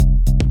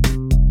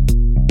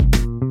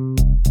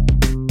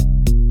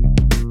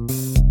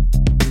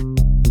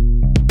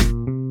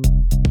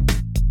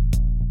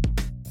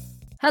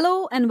Hello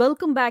and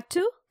welcome back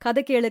to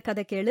கதை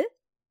கேளு.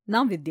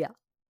 நான் வித்யா.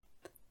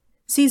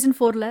 சீசன்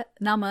 4ல்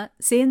நாம்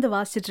சேர்ந்து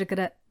வாசிச்சுட்டு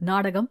இருக்கிற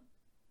நாடகம்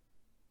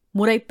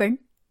முறைப்பெண்.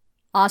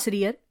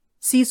 ஆசிரியர்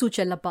சீசு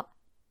செல்லப்பா.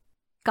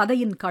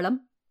 கதையின் களம்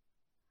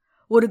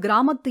ஒரு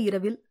கிராமத்து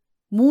இரவில்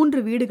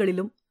 3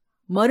 வீடுகளிலும்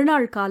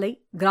மறுநாள் காலை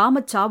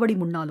கிராமச் சாவடி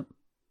முன்னாலும்.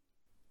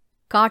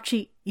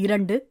 காட்சி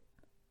 2.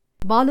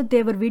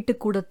 பாலுதேவர்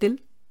வீட்டுக் கூடத்தில்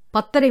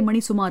 10:30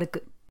 மணி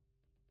சுமாருக்கு.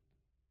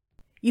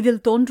 இதில்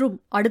தோன்றும்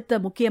அடுத்த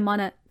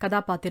முக்கியமான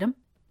கதாபாத்திரம்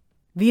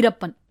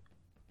வீரப்பன்,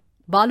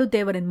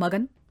 பாலுதேவரின்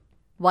மகன்,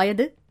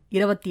 வயது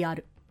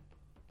 26.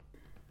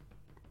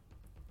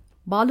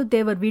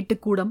 பாலுதேவர்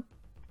வீட்டுக்கூடம்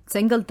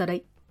செங்கல் தரை,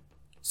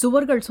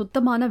 சுவர்கள்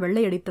சுத்தமான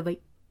வெள்ளையடித்தவை,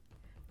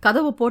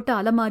 கதவு போட்ட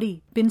அலமாரி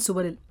பின்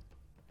சுவரில்.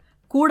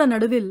 கூட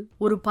நடுவில்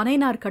ஒரு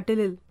பனைநார்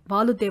கட்டிலில்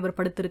பாலுதேவர்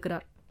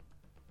படுத்திருக்கிறார்.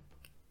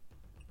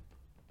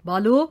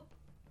 பாலு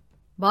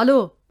பாலு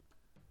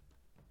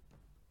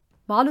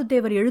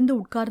பாலுதேவர் எழுந்து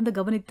உட்கார்ந்து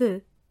கவனித்து,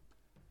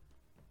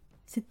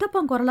 சித்தப்பா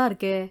குரலா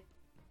இருக்கே,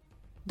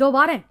 தோ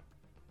வாரேன்,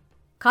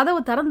 கதவு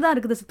திறந்துதான்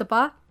இருக்குது சித்தப்பா,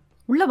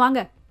 உள்ள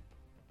வாங்க.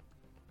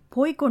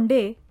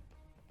 போய்கொண்டே,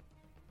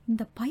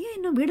 இந்த பையன்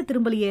இன்னும் வீடு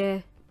திரும்பலையே,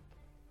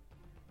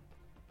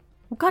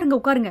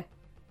 உட்காருங்க.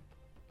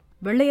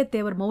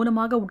 வெள்ளையத்தேவர்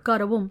மௌனமாக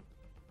உட்காரவும்,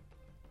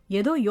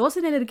 ஏதோ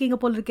யோசனையில் இருக்கீங்க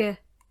போல் இருக்கே.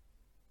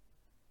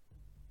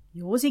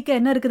 யோசிக்க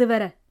என்ன இருக்குது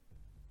வேற?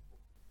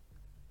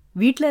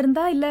 வீட்ல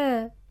இருந்தா இல்ல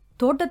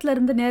தோட்டத்துல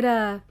இருந்து நேர?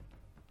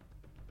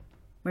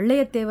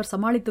 வெள்ளையத்தேவர்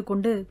சமாளித்து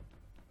கொண்டு,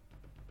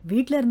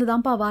 வீட்ல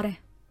இருந்துதான்ப்பா வாரேன்.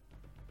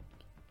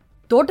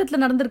 தோட்டத்துல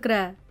நடந்திருக்கிற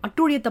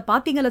அட்டூழியத்தை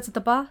பாத்தீங்கல்ல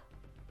சித்தப்பா?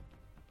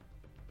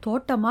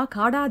 தோட்டமா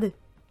காடாது,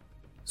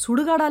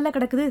 சுடுகாடால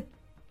கிடக்குது.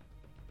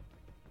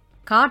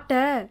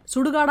 காட்ட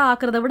சுடுகாடா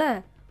ஆக்குறத விட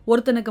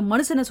ஒருத்தனுக்கு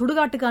மனுஷனை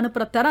சுடுகாட்டுக்கு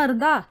அனுப்புற தரம்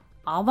இருந்தா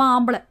அவன்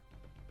ஆம்பளை.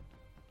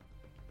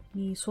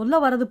 நீ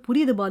சொல்ல வர்றது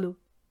புரியுது பாலு.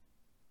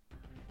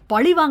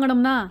 பழி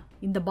வாங்கணும்னா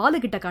இந்த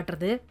பாலு கிட்ட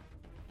காட்டுறது.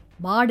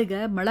 மாடுக,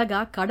 மிளகா,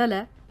 கடலை,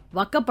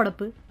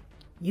 வக்கப்படப்பு,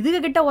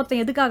 இதுக கிட்ட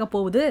ஒருத்தன் எதுக்காக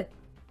போகுது?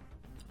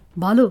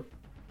 பாலு,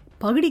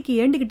 பகுடிக்கு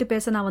ஏண்டிக்கிட்டு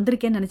பேச நான்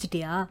வந்திருக்கேன்னு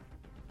நினைச்சிட்டியா?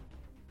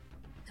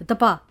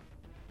 சித்தப்பா,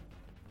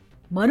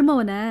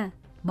 மருமவனை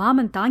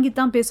மாமன்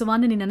தாங்கித்தான்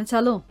பேசுவான்னு நீ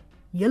நினைச்சாலும்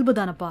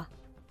இயல்புதானப்பா.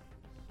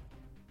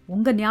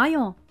 உங்க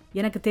நியாயம்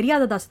எனக்கு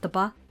தெரியாததா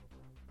சித்தப்பா?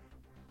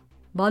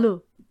 பாலு,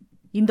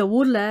 இந்த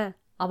ஊர்ல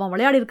அவன்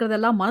விளையாடி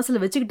இருக்கிறதெல்லாம்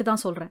மனசுல வச்சுக்கிட்டு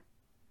தான் சொல்றேன்.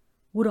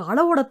 ஒரு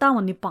அளவோடத்தான்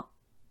அவன் நிப்பான்.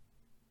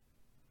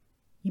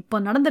 இப்ப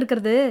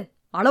நடந்திருக்கிறது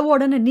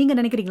அளவோடன்னு நீங்க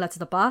நினைக்கிறீங்களா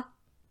சித்தப்பா?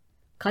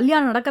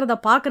 கல்யாணம் நடக்கிறத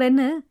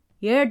பாக்குறேன்னு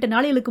 7-8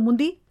 நாளைகளுக்கு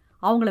முந்தி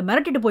அவங்கள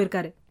மிரட்டிட்டு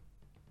போயிருக்காரு.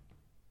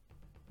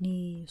 நீ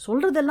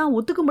சொல்றதெல்லாம்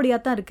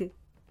ஒத்துக்கும்படியாத்தான் இருக்கு.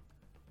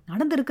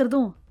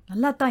 நடந்திருக்கிறதும்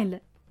நல்லாத்தான் இல்லை.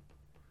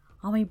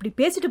 அவன் இப்படி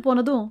பேசிட்டு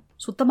போனதும்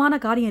சுத்தமான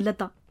காரியம்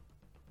இல்லத்தான்.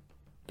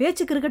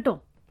 பேச்சுக்கு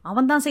இருக்கட்டும்,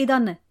 அவன்தான்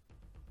செய்தான்னு.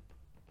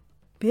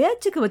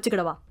 பேச்சுக்கு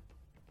வச்சுக்கிடவா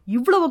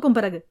இவ்வளவுக்கும்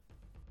பிறகு?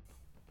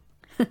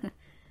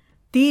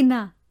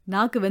 தீனா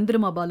நாக்கு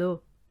வெந்துருமா பாலு?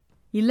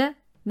 இல்ல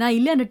நான்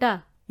இல்லன்னுட்டா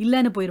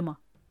இல்லன்னு போயிருமா?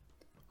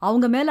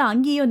 அவங்க மேல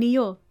அங்கேயோ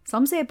நீயோ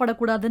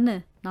சம்சயப்படக்கூடாதுன்னு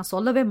நான்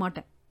சொல்லவே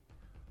மாட்டேன்.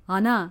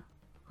 ஆனா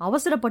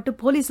அவசரப்பட்டு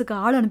போலீஸுக்கு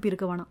ஆள்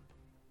அனுப்பியிருக்க வேணாம்.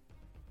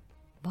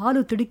 பாலு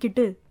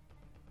திடுக்கிட்டு,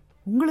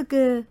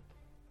 உங்களுக்கு?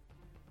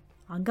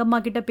 அங்கம்மா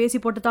கிட்ட பேசி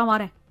போட்டுத்தான்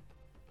வாரேன்.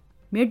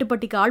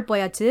 மேட்டுப்பட்டிக்கு ஆள்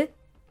போயாச்சு.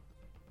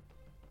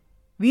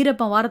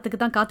 வீரப்பன் வாரத்துக்கு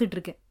தான் காத்துட்டு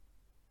இருக்கேன்.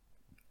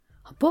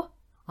 அப்போ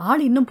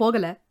ஆள் இன்னும்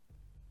போகல?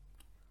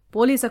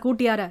 போலீஸ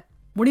கூட்டியார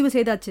முடிவு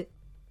செய்தாச்சு.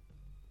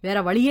 வேற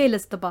வழியே இல்லை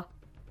சித்தப்பா.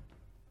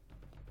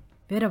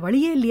 வேற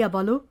வழியே இல்லையா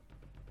பாலு?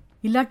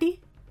 இல்லாட்டி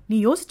நீ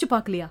யோசிச்சு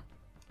பார்க்கலையா?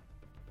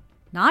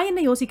 நான்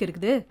என்ன யோசிக்க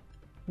இருக்குது?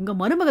 உங்க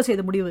மருமக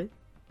செய்த முடிவு.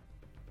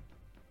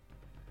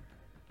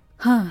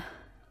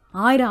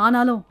 1000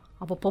 ஆனாலும்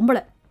அவ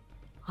பொம்பளை,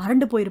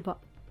 அரண்டு போயிருப்பா.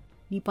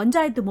 நீ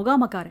பஞ்சாயத்து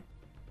முகாமக்காரன்,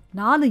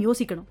 நானும்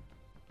யோசிக்கணும்.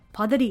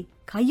 பதறி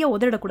கைய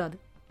உதறிடக்கூடாது.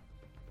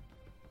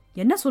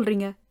 என்ன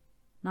சொல்றீங்க?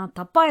 நான்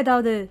தப்பா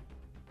ஏதாவது?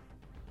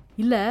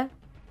 இல்ல,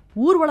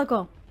 ஊர்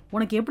வழக்கம்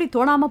உனக்கு எப்படி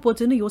தோணாம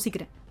போச்சுன்னு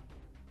யோசிக்கிறேன்.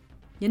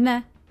 என்ன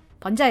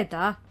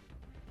பஞ்சாயத்தா?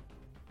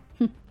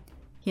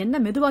 என்ன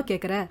மெதுவா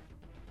கேட்குற?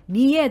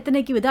 நீயே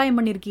எத்தனைக்கு விதாயம்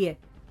பண்ணிருக்கியே.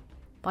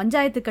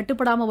 பஞ்சாயத்து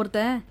கட்டுப்படாம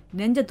ஒருத்தன்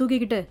நெஞ்ச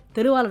தூக்கிக்கிட்டு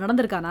தெருவால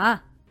நடந்திருக்கானா?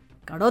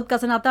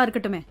 கடோத்கசனாத்தான்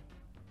இருக்கட்டுமே.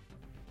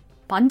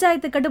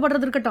 பஞ்சாயத்து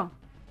கட்டுப்படுறது இருக்கட்டும்,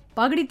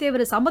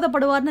 பகுடித்தேவர்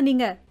சம்மதப்படுவார்னு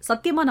நீங்க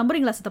சத்தியமா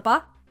நம்புறீங்களா சித்தப்பா?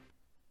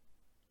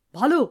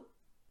 பாலு,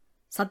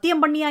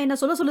 சத்தியம் பண்ணியா என்ன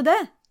சொல்லுத?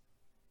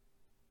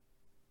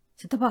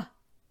 சித்தப்பா,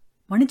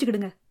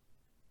 மன்னிச்சுக்கிடுங்க.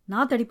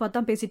 நான்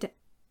தடிப்பாத்தான் பேசிட்டேன்.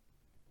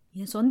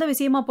 என் சொந்த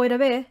விஷயமா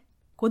போயிடவே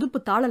கொதுப்பு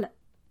தாளல,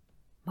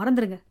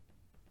 மறந்துடுங்க.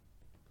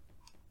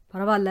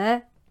 பரவாயில்ல,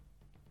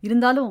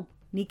 இருந்தாலும்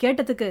நீ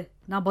கேட்டதுக்கு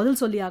நான் பதில்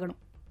சொல்லி ஆகணும்.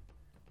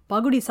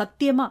 பகுடி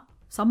சத்தியமா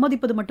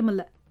சம்மதிப்பது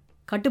மட்டுமில்ல,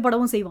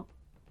 கட்டுப்படவும் செய்வான்.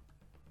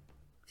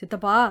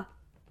 சித்தப்பா,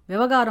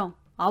 விவகாரம்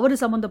அவரு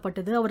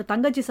சம்பந்தப்பட்டது, அவர்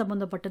தங்கச்சி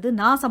சம்பந்தப்பட்டது,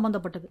 நான்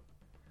சம்பந்தப்பட்டது.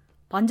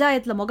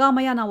 பஞ்சாயத்துல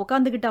முகாமையா நான்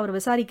உட்காந்துக்கிட்டு அவர்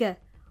விசாரிக்க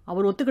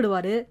அவர்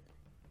ஒத்துக்கிடுவாரு.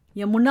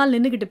 என் முன்னால்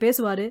நின்றுக்கிட்டு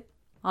பேசுவாரு,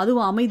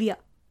 அதுவும் அமைதியா.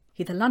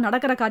 இதெல்லாம்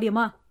நடக்கிற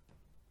காரியமா?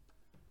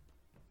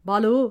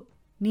 பாலு,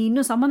 நீ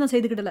இன்னும் சம்மந்தம்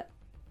செய்துக்கிடல.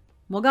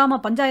 முகாமா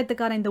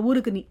பஞ்சாயத்துக்காரன் இந்த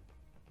ஊருக்கு நீ.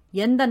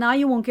 எந்த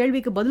நாயும் உன்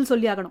கேள்விக்கு பதில்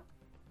சொல்லி ஆகணும்.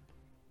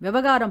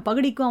 விவகாரம்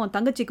பகுடிக்கும் அவன்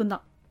தங்கச்சிக்கும்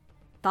தான்.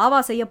 தாவா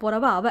செய்ய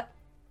போறவ அவ.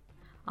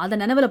 அதை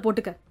நினைவில்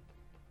போட்டுக்க.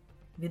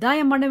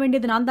 விதாயம் பண்ண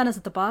வேண்டியது நான் தானே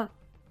சித்தப்பா.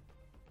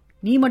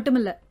 நீ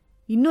மட்டுமில்ல,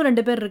 இன்னும்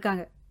 2 பேர்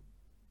இருக்காங்க.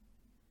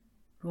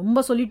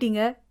 ரொம்ப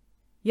சொல்லிட்டீங்க,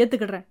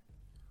 ஏத்துக்கிடுறேன்.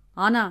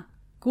 ஆனா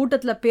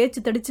கூட்டத்துல பேச்சு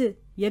தடிச்சு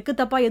எக்கு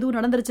தப்பா எதுவும்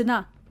நடந்துருச்சுன்னா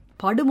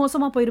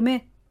படுமோசமா போயிருமே.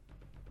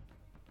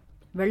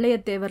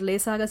 வெள்ளையத்தேவர்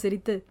லேசாக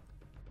சிரித்து,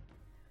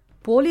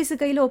 போலீஸு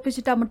கையில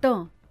ஒப்பிச்சிட்டா மட்டும்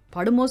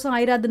படுமோசம்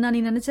ஆயிராதுன்னா நீ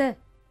நினைச்ச?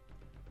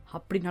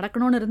 அப்படி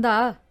நடக்கணும்னு இருந்தா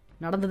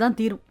நடந்துதான்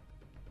தீரும்.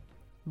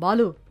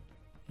 பாலு,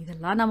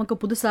 இதெல்லாம் நமக்கு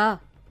புதுசா?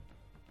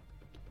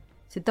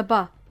 சித்தப்பா,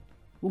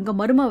 உங்க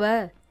மருமவ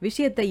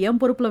விஷயத்தை என்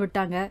பொறுப்புல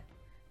விட்டாங்க.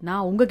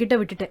 நான் உங்ககிட்ட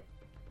விட்டுட்டேன்.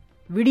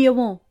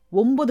 விடியவும்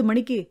 9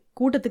 மணிக்கு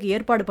கூட்டத்துக்கு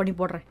ஏற்பாடு பண்ணி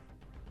போடுறேன்.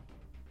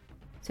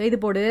 செய்து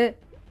போடு.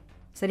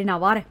 சரி,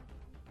 நான் வாரேன்.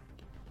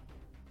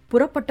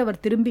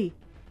 புறப்பட்டவர் திரும்பி,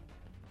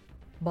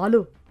 பாலு,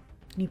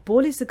 நீ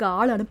போலீஸுக்கு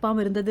ஆள்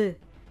அனுப்பாம இருந்தது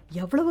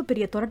எவ்வளவு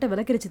பெரிய தொரட்டை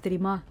விளக்கிருச்சு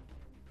தெரியுமா?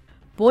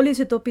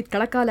 போலீஸு தொப்பி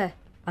கிழக்கால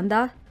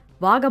அந்தா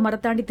வாக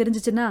மரத்தாண்டி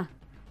தெரிஞ்சிச்சுன்னா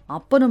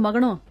அப்பனும்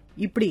மகனும்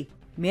இப்படி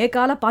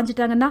மேக்கால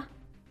பாஞ்சிட்டாங்கன்னா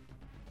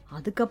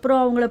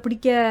அதுக்கப்புறம் அவங்கள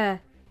பிடிக்க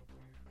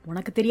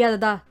உனக்கு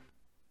தெரியாததா?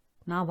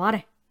 நான்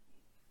வாரேன்.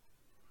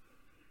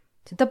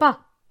 சித்தப்பா,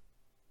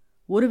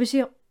 ஒரு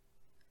விஷயம்.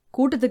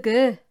 கூட்டத்துக்கு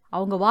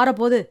அவங்க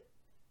வாரப்போது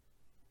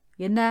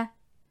என்ன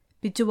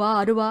பிச்சுவா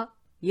அருவா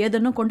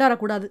ஏதன்னும்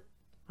கொண்டாடக்கூடாது,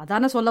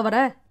 அதானே சொல்ல வர?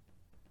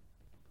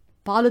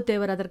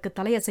 பாலுத்தேவர் அதற்கு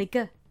தலையசைக்க,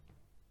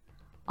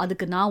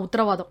 அதுக்கு நான்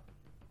உத்தரவாதம்.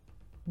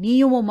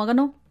 நீயும் உன்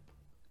மகனும்?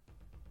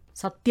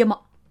 சத்தியமா.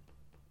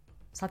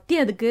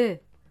 சத்தியம் எதுக்கு?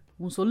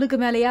 உன் சொல்லுக்கு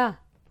மேலையா?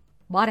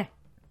 வாரேன்.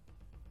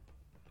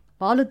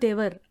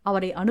 பாலுத்தேவர்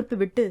அவரை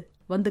அனுப்பிவிட்டு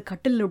வந்து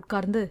கட்டிலில்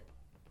உட்கார்ந்து,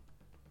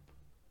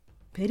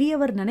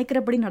 பெரியவர்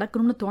நினைக்கிறபடி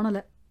நடக்கணும்னு தோணல.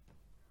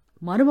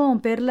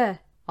 மருமவன் பேர்ல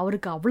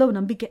அவருக்கு அவ்வளவு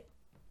நம்பிக்கை.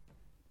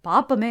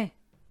 பாப்பமே.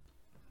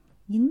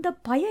 இந்த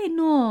பையன்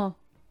இன்னும்.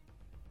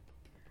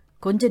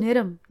 கொஞ்ச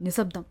நேரம்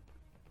நிசப்தம்.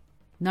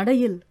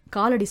 நடையில்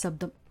காலடி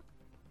சப்தம்.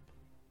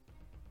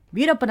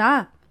 வீரப்பனா?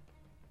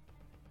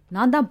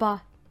 நான் தான்ப்பா.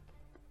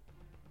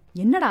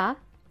 என்னடா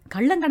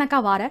கள்ளங்கணக்கா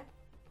வார?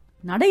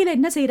 நடையில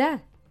என்ன செய்யற?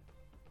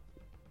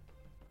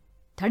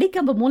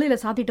 தடிக்கம்ப மூலையில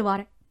சாத்திட்டு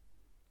வாரேன்.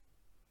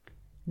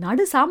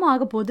 நடு சாம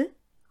ஆக போது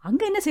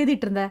அங்க என்ன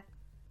செய்திட்டு இருந்த?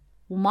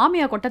 உன்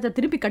மாமியா கொட்டத்தை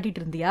திருப்பி கட்டிட்டு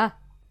இருந்தியா?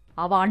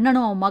 அவ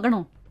அண்ணனும் அவன்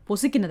மகனும்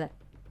பொசுக்கினத.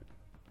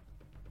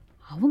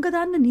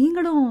 அவங்கதான்னு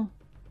நீங்களும்?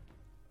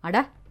 அட,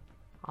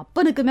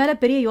 அப்பனுக்கு மேல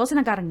பெரிய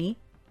யோசனைக்காரன் நீ.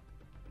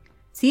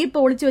 சீப்பை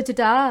ஒளிச்சு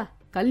வச்சுட்டா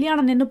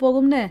கல்யாணம் நின்னு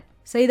போகும்னு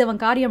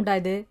செய்தவன் காரியம்டா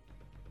இது.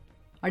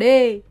 அடே,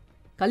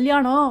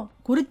 கல்யாணம்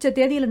குறிச்ச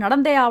தேதியில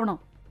நடந்தே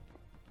ஆகணும்.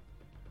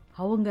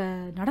 அவங்க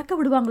நடக்க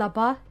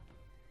விடுவாங்களாப்பா?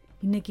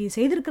 இன்னைக்கு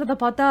செய்திருக்கிறத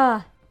பார்த்தா.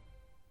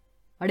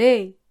 அடே,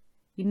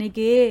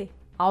 இன்னைக்கு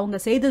அவங்க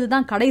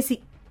செய்ததுதான் கடைசி.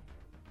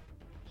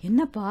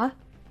 என்னப்பா?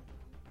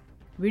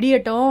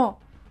 விடியட்டும்,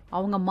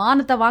 அவங்க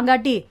மானத்தை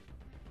வாங்காட்டி.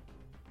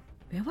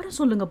 விவரம்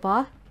சொல்லுங்கப்பா.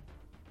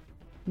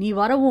 நீ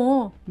வரவும்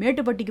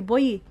மேட்டுப்பட்டிக்கு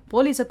போய்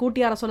போலீஸை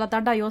கூட்டியார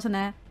சொல்லத்தாண்டா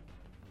யோசனை.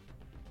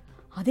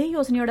 அதே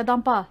யோசனையோட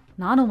தான்ப்பா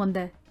நானும்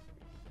வந்தேன்.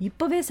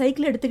 இப்பவே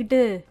சைக்கிள்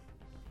எடுத்துக்கிட்டு.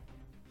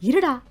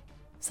 இருடா,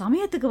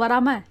 சமயத்துக்கு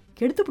வராம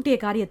கெடுத்துப்புட்டிய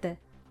காரியத்தை.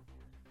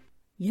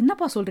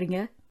 என்னப்பா சொல்றீங்க?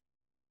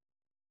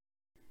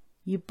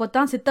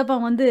 இப்பத்தான்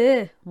சித்தப்பன் வந்து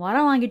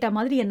வரம் வாங்கிட்ட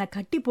மாதிரி என்ன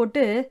கட்டி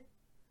போட்டு.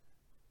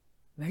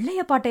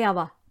 வெள்ளைய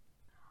பாட்டையாவா?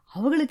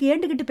 அவங்களுக்கு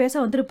ஏண்டுகிட்டு பேச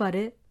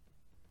வந்திருப்பாரு.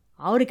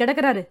 அவரு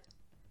கிடக்கிறாரு.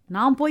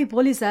 நான் போய்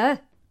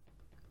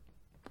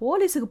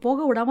போலீஸுக்கு போக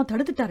விடாம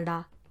தடுத்துட்டாருடா.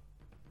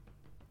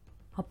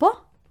 அப்போ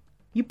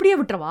இப்படியே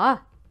விட்டுறவா?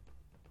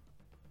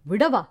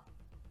 விடவா?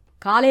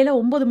 காலையில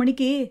 9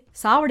 மணிக்கு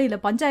சாவடியில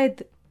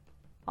பஞ்சாயத்து.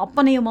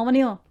 அப்பனையும்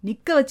அவனையும்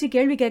நிக்க வச்சு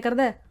கேள்வி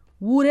கேட்கறத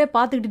ஊரே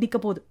பார்த்துக்கிட்டு நிக்க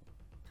போகுது.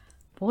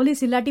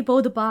 போலீஸ் இல்லாட்டி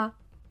போகுதுப்பா.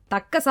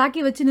 தக்க சாக்கி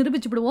வச்சு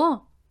நிரூபிச்சு விடுவோம்.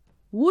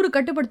 ஊரு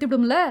கட்டுப்படுத்தி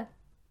விடும்ல.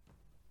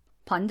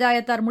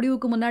 பஞ்சாயத்தார்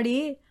முடிவுக்கு முன்னாடி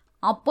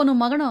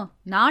அப்பனும் மகனும்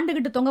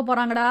நாண்டுகிட்டு தொங்க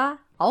போறாங்கடா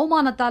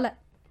அவமானத்தால.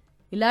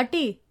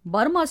 இல்லாட்டி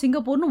பர்மா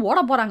சிங்கப்பூர்னு ஓட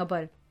போறாங்க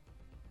பாரு.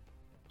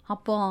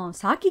 அப்போ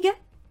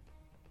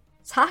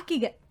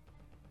சாக்கிக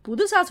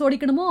புதுசா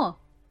சோடிக்கணுமோ?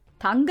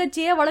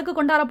 தங்கச்சியே வழக்கு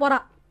கொண்டாட போறா.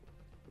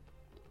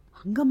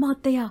 அங்கம்மா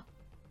அத்தையா?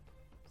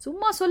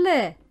 சும்மா சொல்லு.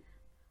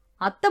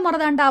 அத்தை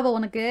மரதாண்டாவ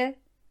உனக்கு.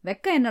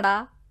 வெக்கம் என்னடா?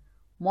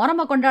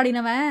 மொரம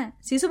கொண்டாடினவன்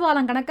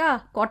சிசுபாலம் கணக்கா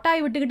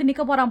கொட்டாய் விட்டுக்கிட்டு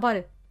நிக்க போறான்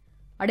பாரு.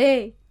 அடே,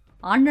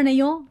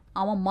 அண்ணனையும்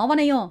அவன்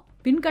மவனையும்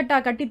பின்கட்டா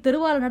கட்டி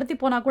திருவார நடத்தி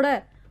போனா கூட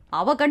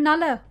அவ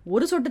கண்ணால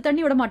ஒரு சொட்டு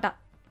தண்ணி விட மாட்டா.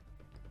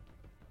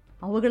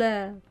 அவங்கள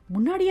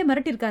முன்னாடியே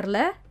மிரட்டிருக்காருல,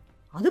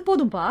 அது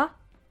போதும்பா.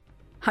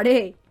 அடே,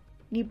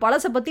 நீ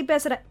பழச பத்தி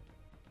பேசுற.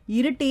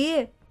 இருட்டி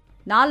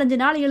 4-5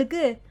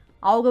 நாளைகளுக்கு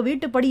அவங்க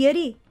வீட்டு படி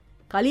ஏறி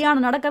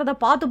கல்யாணம் நடக்கிறத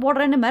பார்த்து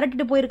போடுறேன்னு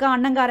மிரட்டிட்டு போயிருக்கான்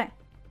அண்ணங்காரன்.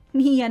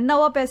 நீ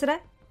என்னவோ பேசுற?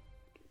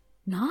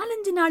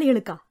 4-5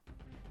 நாளைகளுக்கா?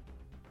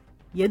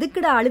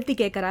 எதுக்குடா அழுத்தி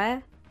கேட்கற?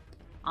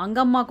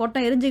 அங்கம்மா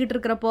கொட்டம் எரிஞ்சுக்கிட்டு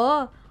இருக்கிறப்போ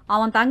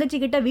அவன் தங்கச்சி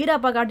கிட்ட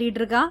வீராப்பா காட்டிட்டு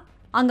இருக்கான்,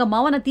 அங்க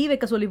மவனை தீ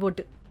வைக்க சொல்லி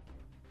போட்டு.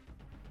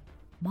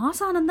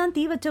 மாசானந்தான்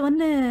தீ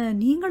வச்சவன்னு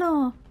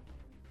நீங்களும்?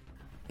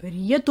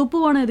 பெரிய துப்பு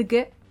வேணும்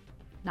இதுக்கு.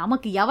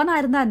 நமக்கு எவனா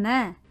இருந்தா என்ன?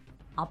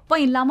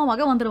 அப்பன் இல்லாம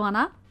மகன்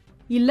வந்துருவானா?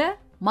 இல்ல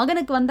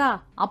மகனுக்கு வந்தா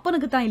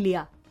அப்பனுக்கு தான்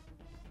இல்லையா?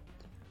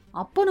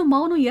 அப்பனும்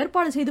மகனும்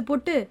ஏற்பாடு செய்து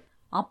போட்டு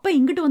அப்ப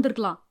இங்கிட்டு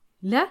வந்திருக்கலாம்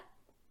இல்ல?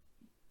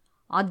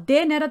 அதே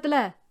நேரத்துல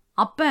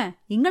அப்பன்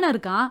இங்கன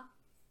இருக்கான்.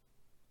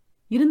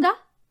 இருந்தா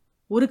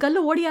ஒரு கல்லு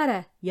ஓடியார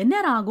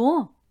எந்நேரம்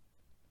ஆகும்?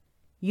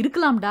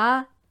 இருக்கலாம்டா.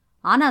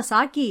 ஆனா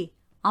சாக்கி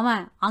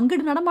அவன்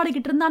அங்கிட்டு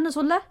நடமாடிக்கிட்டு இருந்தான்னு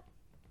சொல்ல.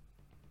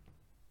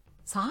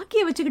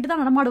 சாக்கிய வச்சுக்கிட்டு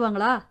தான்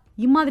நடமாடுவாங்களா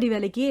இம்மாதிரி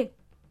வேலைக்கு?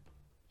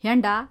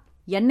 ஏண்டா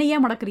என்னையே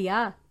மடக்குறியா?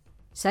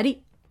 சரி,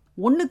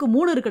 1க்கு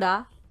 3 இருக்குடா.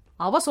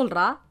 அவ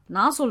சொல்றா,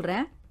 நான்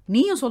சொல்றேன்,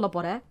 நீயும் சொல்ல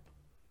போற.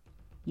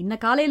 இன்ன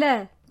காலையில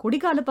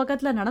கொடிக்காலு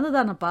பக்கத்துல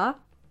நடந்துதானப்பா?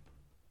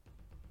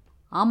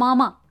 ஆமா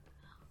ஆமா,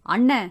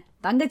 அண்ணன்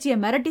தங்கச்சிய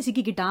மிரட்டி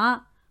சிக்கிக்கிட்டான்.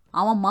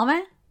 அவன்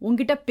மவன்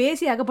உன்கிட்ட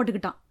பேசி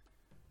அகப்பட்டுக்கிட்டான்.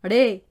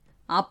 அடே,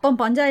 அப்பம்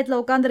பஞ்சாயத்துல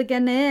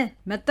உட்காந்துருக்கேன்னு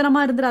மெத்தனமா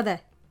இருந்துராத.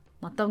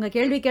 மத்தவங்க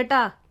கேள்வி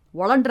கேட்டா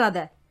உளன்றாத.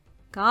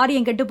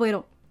 காரியம் கெட்டு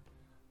போயிரும்.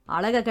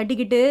 அழக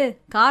கட்டிக்கிட்டு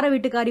கார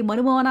வீட்டுக்காரி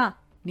மருமவனா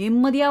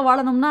நிம்மதியா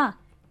வாழணும்னா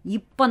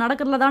இப்ப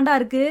நடக்கிறதுல தாண்டா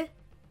இருக்கு.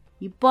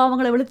 இப்போ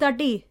அவங்கள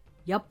வெளுத்தாட்டி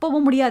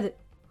எப்பவும் முடியாது.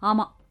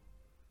 ஆமா,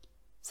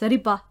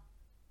 சரிப்பா.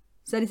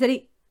 சரி சரி,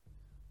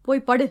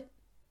 போய் படு.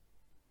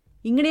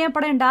 இங்கனையே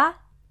படேண்டா.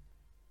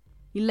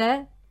 இல்ல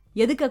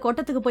எதுக்க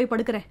கொட்டத்துக்கு போய்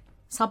படுக்கிறேன்.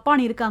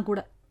 சப்பானி இருக்கான் கூட.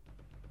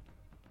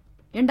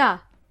 ஏண்டா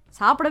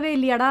சாப்பிடவே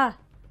இல்லையாடா?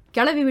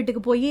 கிளவி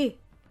வீட்டுக்கு போய்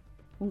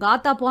உங்க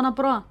ஆத்தா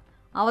போனப்புறம்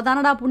அவ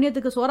தானடா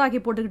புண்ணியத்துக்கு சோறாக்கி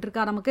போட்டுக்கிட்டு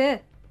இருக்கா நமக்கு.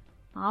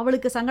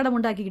 அவளுக்கு சங்கடம்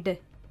உண்டாக்கிக்கிட்டு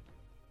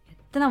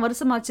எத்தனை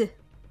வருஷமாச்சு.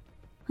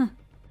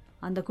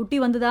 அந்த குட்டி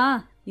வந்துதான்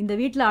இந்த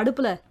வீட்டில்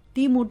அடுப்புல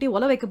தீ மூட்டி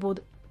ஒல வைக்க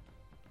போகுது.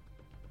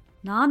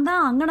 நான்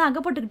தான் அங்கன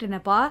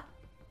அகப்பட்டுக்கிட்டேனப்பா.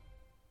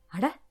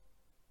 அட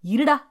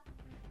இருடா.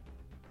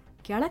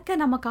 கிழக்க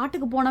நம்ம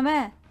காட்டுக்கு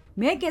போனவன்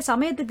மேற்கே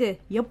சமயத்துக்கு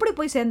எப்படி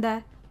போய் சேர்ந்த?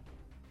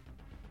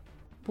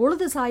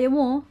 பொழுது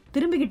சாயமும்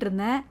திரும்பிக்கிட்டு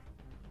இருந்தேன்.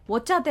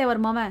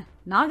 ஒச்சாத்தேவர் மாமன்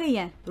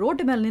நாகையன்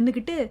ரோட்டு மேல்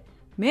நின்னுக்கிட்டு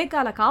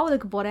மேற்கால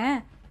காவலுக்கு போறேன்,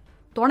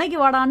 துணைக்கு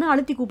வாடான்னு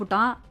அழுத்தி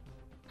கூப்பிட்டான்.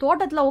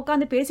 தோட்டத்துல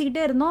உட்காந்து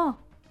பேசிக்கிட்டே இருந்தோம்.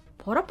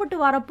 புறப்பட்டு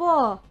வரப்போ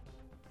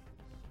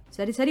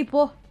சரி சரி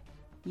போ.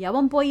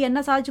 எவன் போய் என்ன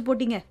சாதிச்சு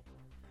போட்டீங்க?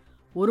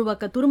 ஒரு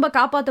பக்க துரும்ப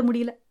காப்பாத்த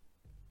முடியல.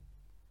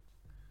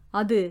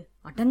 அது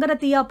அடங்கற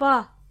தீயாப்பா.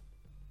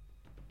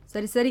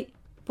 சரி சரி,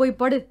 போய்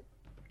படு.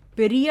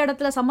 பெரிய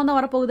இடத்துல சம்பந்தம்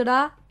வரப்போகுதுடா.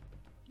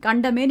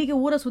 கண்ட மேனிக்கு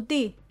ஊரை சுத்தி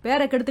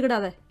பேரை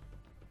கெடுத்துக்கிடாத.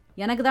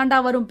 எனக்கு தாண்டா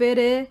வரும்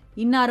பேரு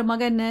இன்னாரு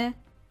மகன்னு.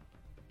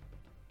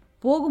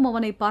 போகும்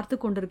அவனை பார்த்து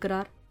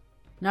கொண்டிருக்கிறார்.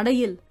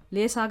 நடையில்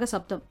லேசாக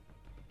சப்தம்.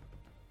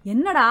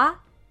 என்னடா?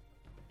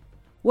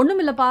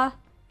 ஒண்ணுமில்லப்பா,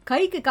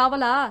 கைக்கு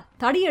காவலா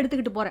தடியை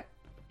எடுத்துக்கிட்டு போறேன்.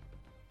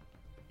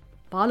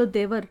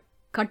 பாலுத்தேவர்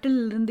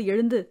கட்டிலிருந்து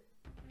எழுந்து,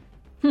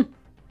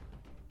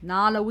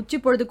 நாளை உச்சி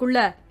பொழுதுக்குள்ள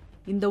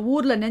இந்த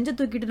ஊர்ல நெஞ்ச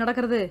தூக்கிட்டு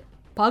நடக்கிறது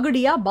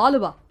பகுடியா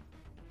பாலுவா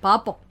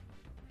பாப்போம்.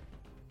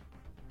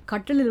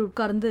 கட்டிலில்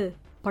உட்கார்ந்து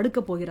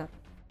படுக்கப் போகிறார்.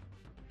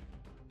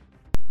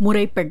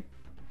 முறைப்பெண்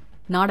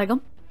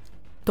நாடகம்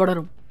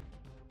தொடரும்.